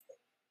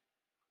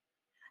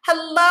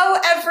Hello,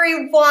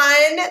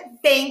 everyone.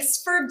 Thanks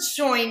for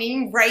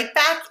joining right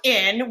back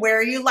in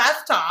where you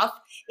left off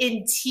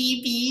in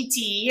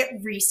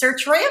TBD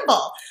Research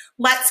Ramble.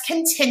 Let's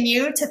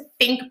continue to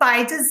think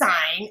by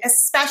design,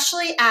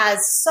 especially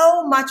as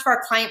so much of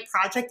our client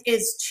project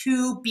is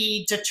to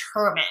be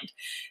determined.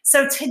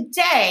 So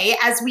today,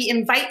 as we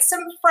invite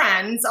some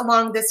friends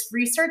along this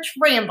research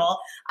ramble,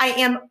 I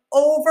am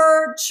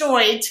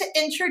overjoyed to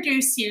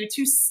introduce you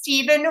to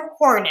Stephen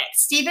Hornik.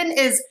 Stephen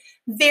is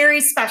very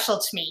special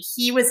to me.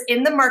 He was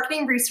in the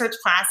marketing research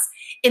class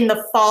in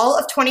the fall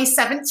of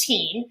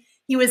 2017.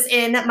 He was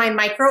in my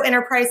micro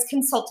enterprise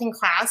consulting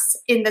class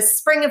in the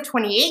spring of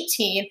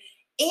 2018.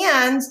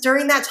 And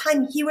during that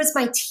time, he was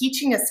my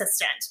teaching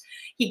assistant.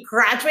 He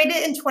graduated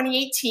in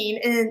 2018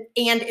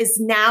 and is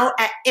now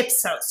at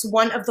Ipsos,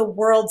 one of the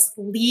world's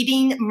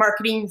leading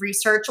marketing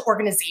research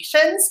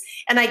organizations.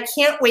 And I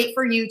can't wait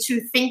for you to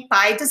think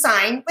by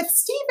design with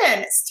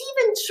Stephen.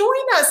 Stephen,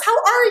 join us. How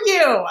are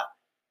you?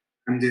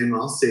 I'm doing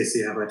well,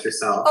 Stacey. How about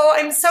yourself? Oh,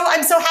 I'm so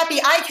happy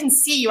I can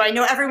see you. I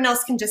know everyone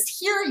else can just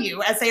hear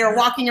you as they are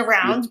walking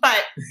around,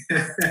 but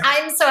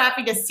I'm so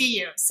happy to see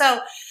you.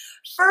 So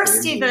first,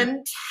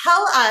 Stephen,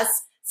 tell us,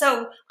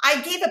 so I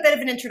gave a bit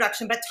of an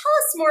introduction, but tell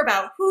us more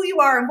about who you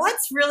are and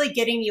what's really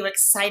getting you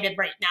excited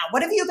right now.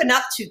 What have you been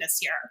up to this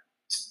year?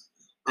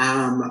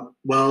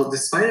 Well,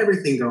 despite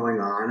everything going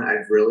on,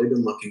 I've really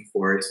been looking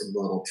forward to the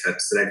little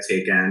trips that I've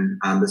taken.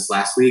 This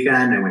last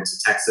weekend, I went to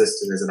Texas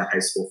to visit a high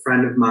school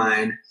friend of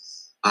mine.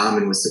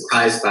 And was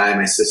surprised by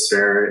my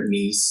sister,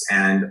 niece,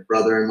 and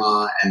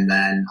brother-in-law, and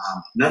then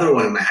another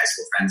one of my high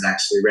school friends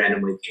actually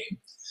randomly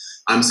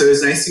came. So it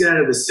was nice to get out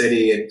of the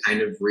city and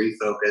kind of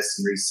refocus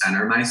and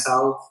recenter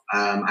myself.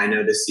 I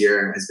know this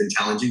year has been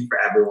challenging for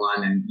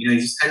everyone, and you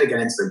just kind of get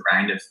into the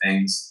grind of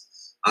things,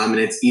 and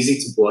it's easy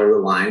to blur the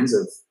lines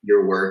of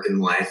your work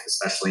and life,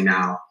 especially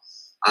now.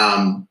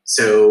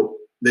 So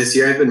this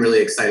year I've been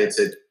really excited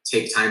to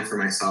take time for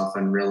myself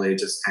and really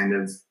just kind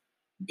of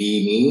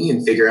be me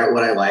and figure out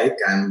what I like.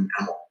 I'm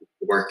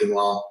working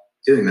while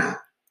doing that.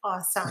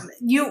 Awesome.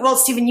 Well,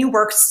 Stephen, you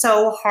work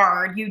so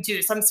hard. You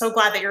do. So I'm so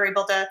glad that you're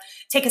able to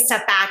take a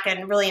step back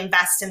and really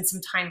invest in some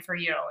time for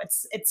you.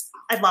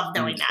 I love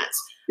knowing that.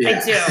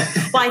 Yeah. I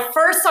do. Well, I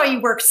first saw you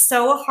work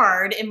so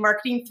hard in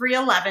Marketing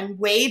 311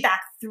 way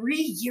back 3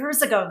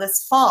 years ago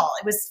this fall.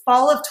 It was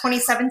fall of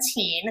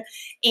 2017,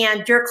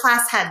 and your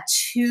class had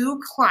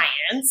 2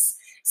 clients.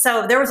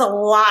 So there was a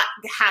lot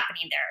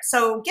happening there.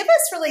 So give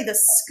us really the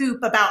scoop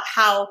about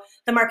how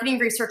the marketing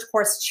research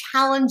course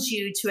challenged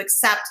you to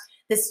accept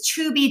this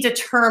to be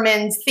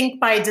determined, think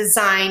by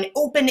design,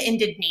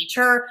 open-ended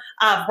nature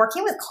of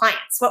working with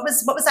clients. What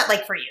was that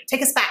like for you?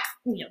 Take us back,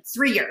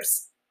 3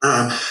 years.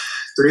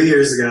 3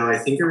 years ago, I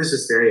think it was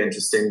just very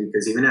interesting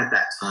because even at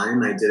that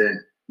time, I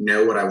didn't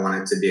know what I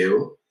wanted to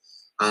do.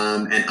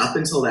 And up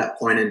until that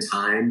point in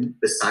time,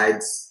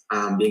 besides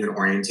being an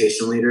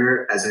orientation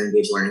leader as an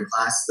engaged learning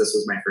class, this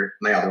was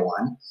my other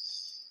one.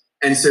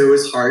 And so it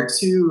was hard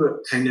to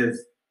kind of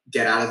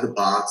get out of the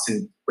box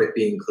and quit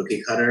being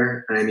cookie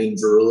cutter. And I mean,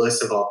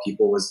 Droolis of all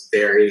people was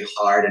very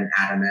hard and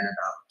adamant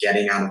about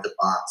getting out of the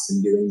box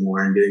and doing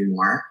more and doing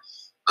more.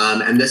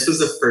 And this was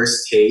the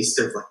first taste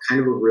of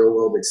kind of a real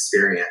world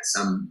experience.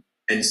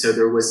 And so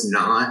there was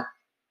not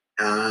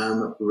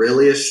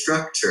really a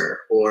structure,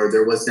 or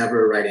there was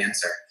never a right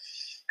answer.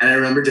 And I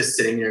remember just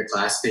sitting in your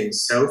class being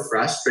so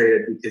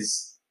frustrated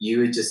because you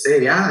would just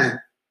say, yeah,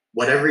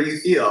 whatever you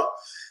feel.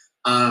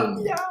 I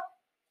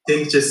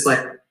think just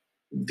like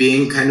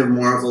being kind of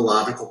more of a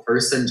logical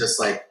person, just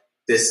like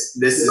this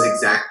is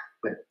exactly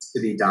what's to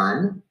be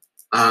done.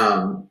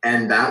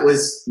 And that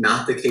was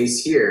not the case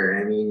here.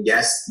 I mean,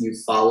 yes, you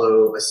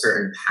follow a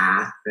certain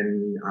path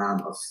and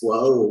a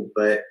flow,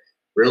 but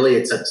really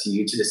it's up to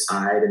you to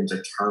decide and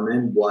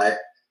determine what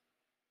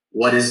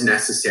is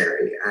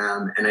necessary.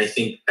 And I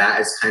think that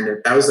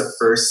was the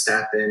first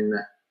step in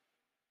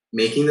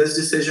making those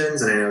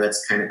decisions. And I know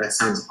that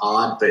sounds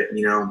odd, but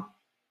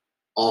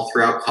all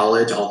throughout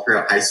college, all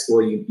throughout high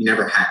school, you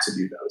never had to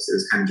do those. It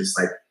was kind of just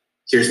like,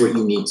 here's what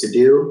you need to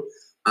do.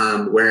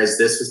 Whereas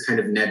this was kind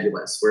of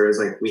nebulous, where it was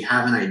like, we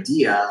have an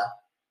idea,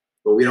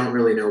 but we don't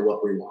really know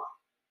what we want.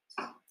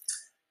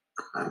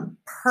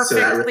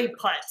 Perfectly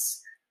put.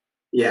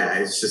 Yeah,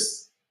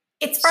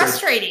 it's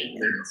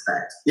frustrating.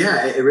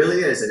 Yeah, it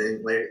really is.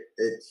 And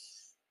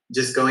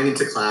just going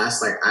into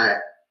class, like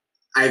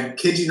I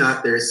kid you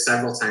not, there's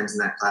several times in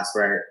that class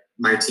where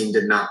my team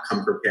did not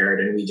come prepared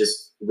and we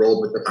just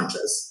rolled with the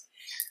punches.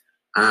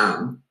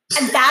 And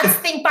that's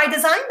think by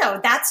design though.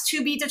 That's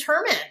to be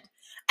determined.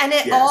 And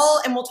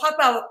and we'll talk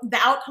about the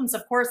outcomes,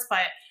 of course,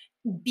 but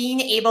being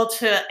able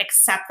to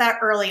accept that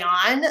early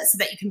on so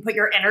that you can put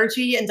your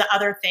energy into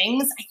other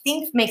things, I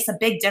think makes a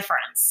big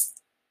difference.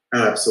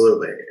 Oh,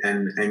 absolutely.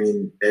 And I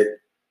mean,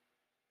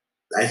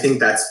 I think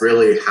that's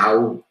really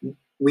how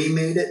we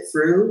made it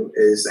through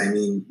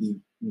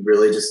you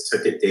really just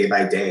took it day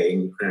by day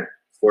and you couldn't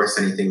force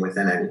anything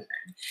within anything.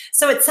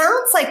 So it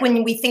sounds like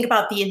when we think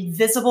about the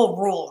invisible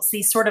rules,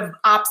 these sort of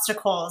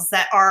obstacles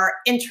that are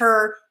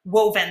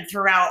interwoven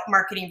throughout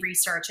marketing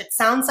research, it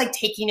sounds like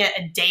taking it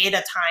a day at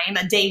a time,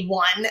 a day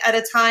one at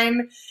a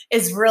time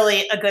is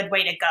really a good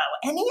way to go.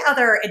 Any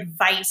other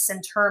advice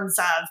in terms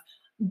of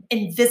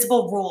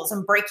invisible rules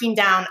and breaking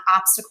down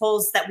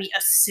obstacles that we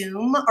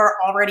assume are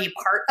already a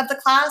part of the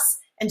class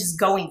and just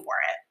going for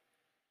it?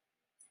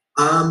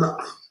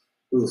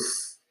 Oof.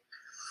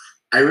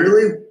 I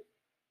really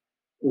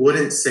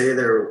wouldn't say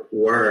there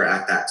were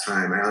at that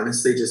time. I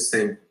honestly just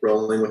think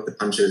rolling with the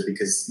punches,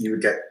 because you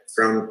would get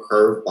thrown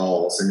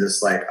curveballs and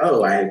just like,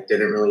 oh, I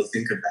didn't really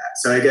think of that.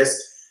 So I guess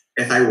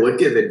if I would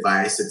give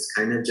advice, it's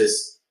kind of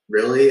just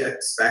really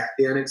expect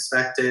the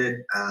unexpected.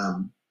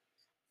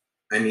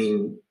 I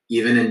mean,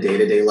 even in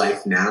day-to-day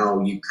life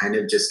now, you kind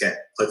of just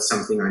get put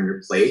something on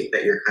your plate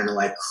that you're kind of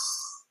like,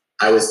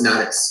 I was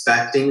not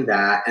expecting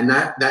that. And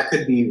that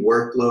could be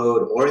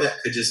workload, or that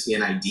could just be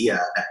an idea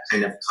that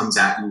kind of comes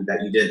at you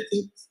that you didn't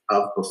think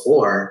of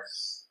before.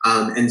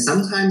 And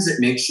sometimes it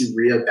makes you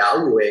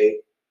reevaluate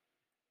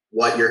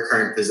what your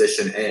current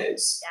position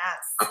is.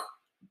 Yes.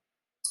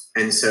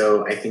 And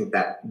so I think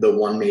that the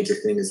one major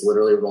thing is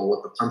literally roll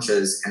with the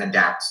punches and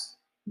adapt,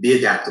 be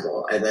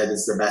adaptable. And that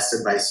is the best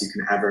advice you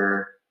can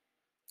ever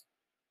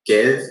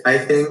give, I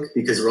think,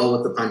 because roll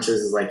with the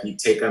punches is like you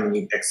take them and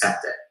you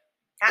accept it.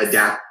 Yes.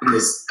 Adapting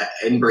is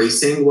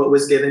embracing what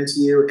was given to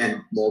you and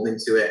molding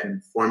to it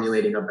and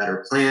formulating a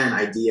better plan,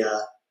 idea,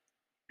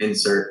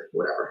 insert,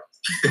 whatever.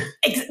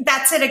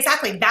 That's it,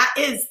 exactly. That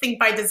is Think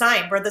by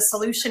Design, where the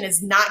solution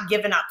is not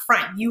given up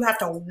front. You have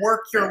to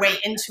work your way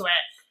into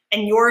it.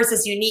 And yours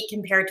is unique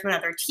compared to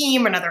another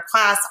team, another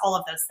class, all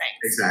of those things.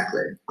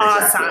 Exactly.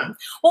 Awesome.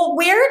 Well,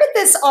 where did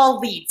this all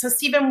lead? So,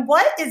 Stephen,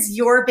 what is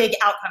your big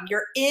outcome?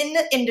 You're in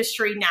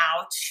industry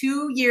now,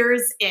 2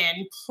 years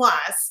in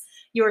plus.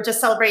 You were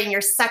just celebrating your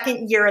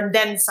second year and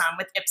then some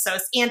with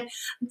Ipsos. And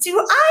did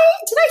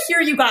I hear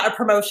you got a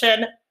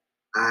promotion?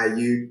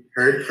 You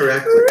heard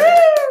correctly.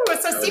 Woo!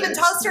 So, Stephen,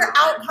 tell us your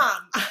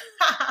outcome.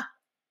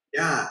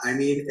 Yeah, I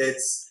mean,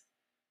 it's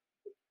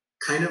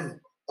kind of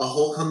a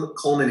whole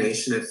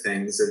culmination of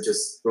things of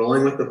just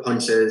rolling with the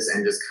punches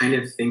and just kind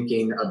of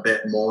thinking a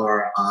bit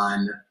more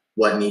on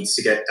what needs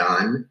to get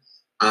done.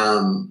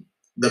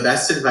 The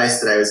best advice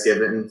that I was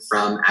given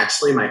from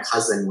actually my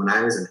cousin when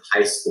I was in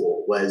high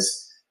school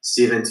was,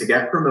 Stephen, to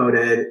get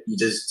promoted, you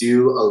just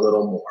do a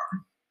little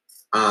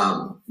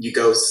more. You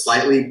go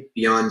slightly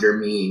beyond your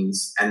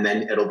means and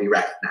then it'll be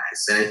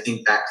recognized. And I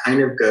think that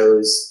kind of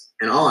goes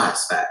in all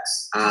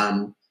aspects.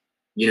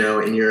 You know,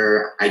 in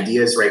your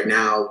ideas right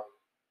now,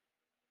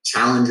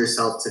 challenge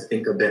yourself to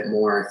think a bit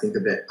more, think a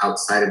bit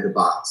outside of the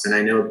box. And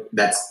I know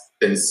that's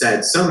been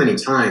said so many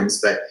times,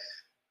 but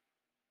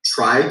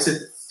try to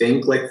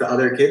think like the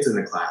other kids in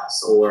the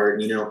class, or,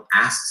 you know,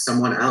 ask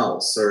someone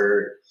else,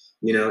 or,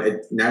 you know,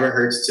 it never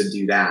hurts to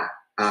do that.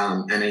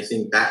 And I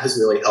think that has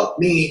really helped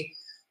me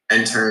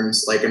in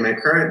terms, like in my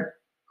current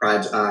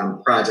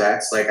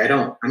projects, like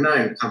I'm not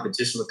in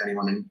competition with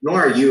anyone, and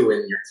nor are you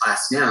in your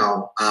class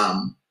now.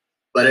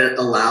 But it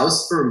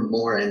allows for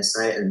more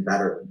insight and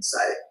better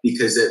insight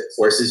because it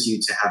forces you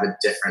to have a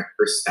different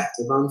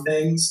perspective on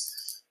things,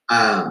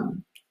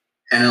 and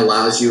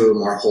allows you a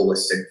more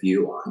holistic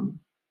view on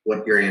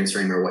what you're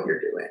answering or what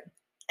you're doing.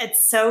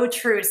 It's so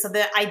true. So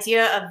the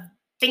idea of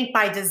Think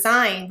by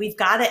Design, we've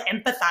got to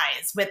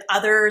empathize with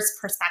others'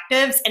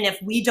 perspectives. And if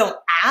we don't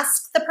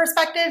ask the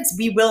perspectives,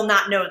 we will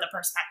not know the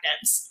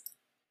perspectives.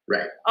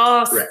 Right.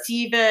 Oh, right.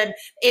 Stephen,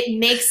 it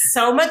makes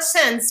so much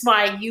sense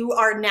why you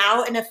are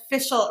now an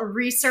official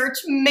research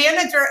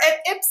manager at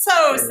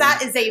Ipsos.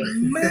 That is a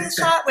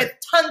moonshot with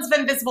tons of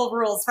invisible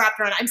rules wrapped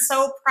around. I'm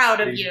so proud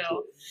of you.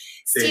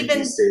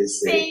 Stephen,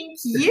 thank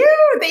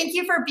you. Thank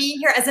you for being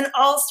here as an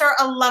all-star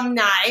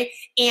alumni.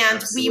 And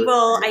Absolutely. We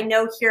will, I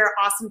know, hear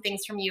awesome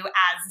things from you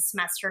as the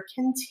semester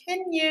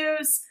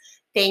continues.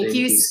 Thank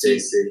you,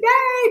 Stacey.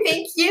 Yay,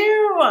 thank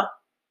you.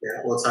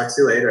 Yeah, we'll talk to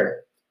you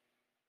later.